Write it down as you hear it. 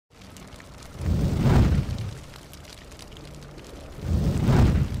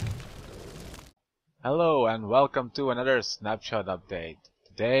Hello and welcome to another snapshot update.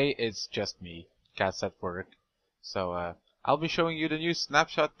 Today it's just me, Cat's at work. So I'll be showing you the new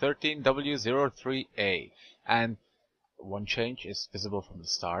snapshot 13W03A. And one change is visible from the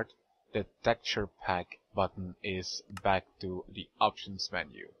start. The texture pack button is back to the options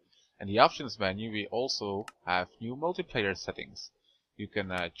menu. And the options menu we also have new multiplayer settings. You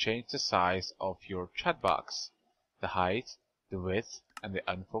can change the size of your chat box, the height, the width, and the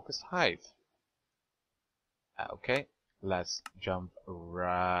unfocused height. Okay, let's jump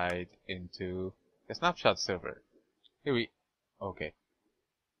right into the snapshot server. Okay.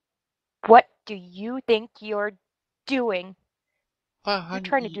 What do you think you're doing? But You're honey,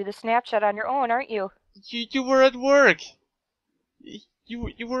 trying to do the snapshot on your own, aren't you? you were at work.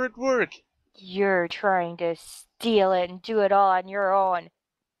 You were at work. You're trying to steal it and do it all on your own.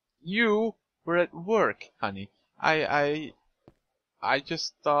 You were at work, honey. I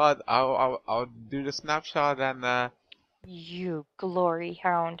just thought I'll do the snapshot and You glory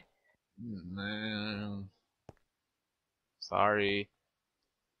hound. mm, sorry.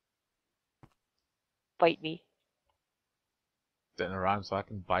 Bite me. Turn around so I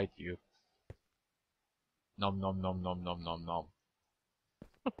can bite you. Nom nom nom nom nom nom nom.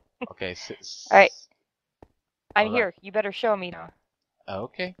 Okay, Alright, I'm alright. here. You better show me now.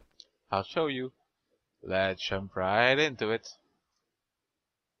 Okay, I'll show you. Let's jump right into it.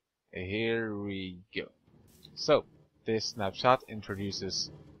 Here we go. So, this snapshot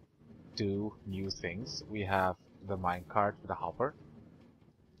introduces two new things. We have the minecart with the hopper,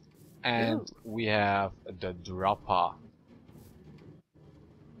 and Ooh. we have the dropper.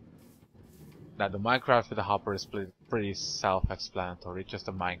 Now, the minecart with the hopper is pretty self-explanatory, just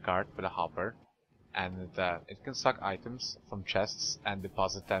a minecart with a hopper, and it can suck items from chests and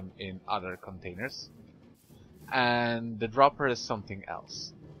deposit them in other containers. And the dropper is something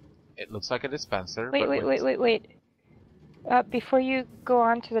else. It looks like a dispenser, Wait, but wait, with... wait, wait, wait. Before you go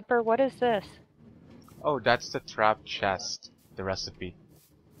on to the bird, what is this? Oh, that's the trap chest, the recipe.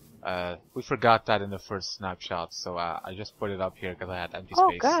 We forgot that in the first snapshot, so I just put it up here because I had empty Oh,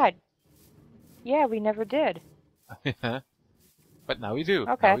 space. God. Yeah, we never did. But now we do.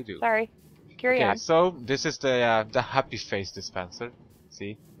 Now Okay, we do. sorry. Carry on. So this is the happy face dispenser.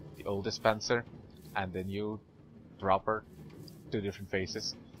 See, the old dispenser and the new dropper. Two different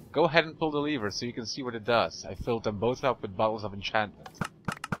faces. Go ahead and pull the lever so you can see what it does. I filled them both up with bottles of enchantment.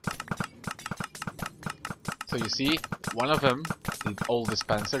 So you see, one of them, the old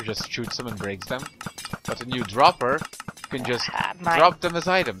dispenser, just shoots them and breaks them. But the new dropper can just drop them as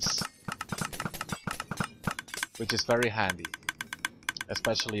items. Which is very handy.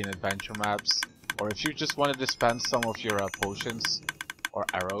 Especially in adventure maps. Or if you just want to dispense some of your potions or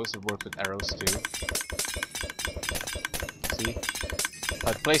arrows, it works with arrows too. See? If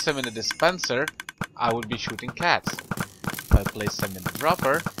I place them in the dispenser, I would be shooting cats. If I place them in the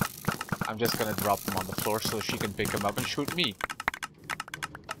dropper, I'm just gonna drop them on the floor so she can pick them up and shoot me.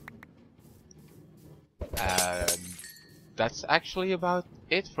 And that's actually about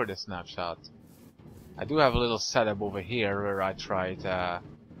it for the snapshot. I do have a little setup over here where I tried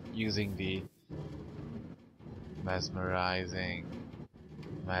using the mesmerizing.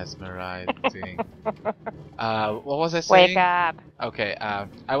 What was I saying? Wake up. Okay,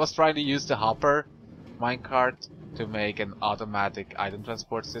 I was trying to use the hopper minecart to make an automatic item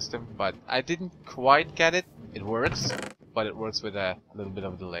transport system, but I didn't quite get it. It works, but it works with a little bit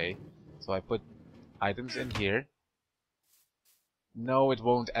of delay. So I put items in here. No, it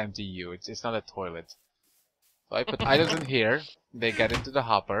won't empty you. It's not a toilet. So I put items in here. They get into the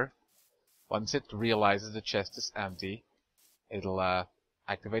hopper. Once it realizes the chest is empty, it'll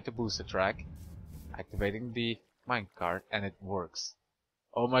activate the booster track, activating the minecart, and it works.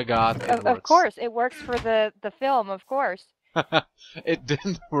 Oh my god, it works. Of course, it works for the film, of course. It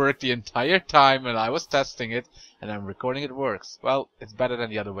didn't work the entire time and I was testing it, and I'm recording it works. Well, it's better than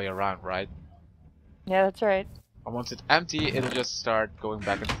the other way around, right? Yeah, that's right. And once it's empty, it'll just start going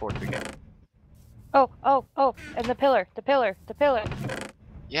back and forth again. Oh, and the pillar.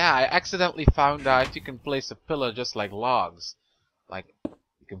 Yeah, I accidentally found out you can place a pillar just like logs. Like,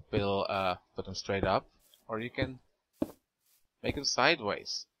 you can put them straight up, or you can make them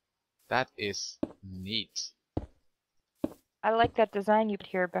sideways. That is neat. I like that design you put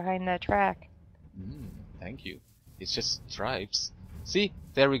here behind the track. Thank you. It's just stripes. See,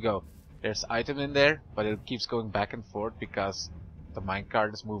 there we go. There's item in there, but it keeps going back and forth because the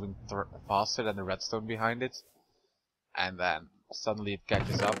minecart is moving faster than the redstone behind it. And then suddenly it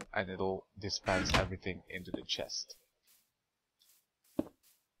catches up and it'll dispense everything into the chest.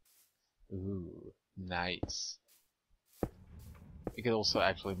 Ooh, nice. You can also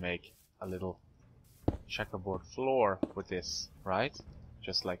actually make a little checkerboard floor with this, right?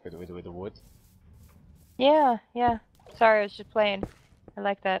 Just like with the wood. Yeah, yeah. Sorry, I was just playing. I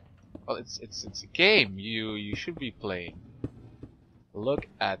like that. Well, it's a game. You should be playing. Look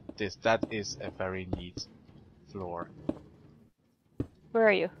at this. That is a very neat floor. Where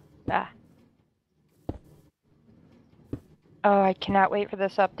are you? Ah. Oh, I cannot wait for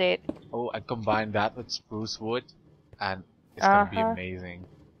this update. Oh, I combine that with spruce wood, and it's gonna be Uh-huh. amazing.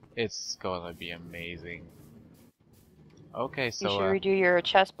 It's gonna be amazing. Okay, You so should redo your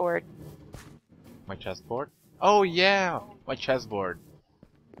chessboard. my chessboard. Oh yeah, my chessboard.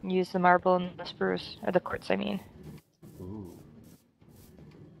 Use the marble and the spruce. Or the quartz, I mean. Ooh.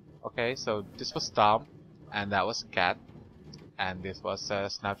 Okay, so this was Tom, and that was Cat, and this was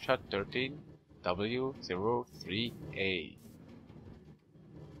Snapshot 13W03A.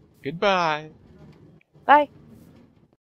 Goodbye! Bye!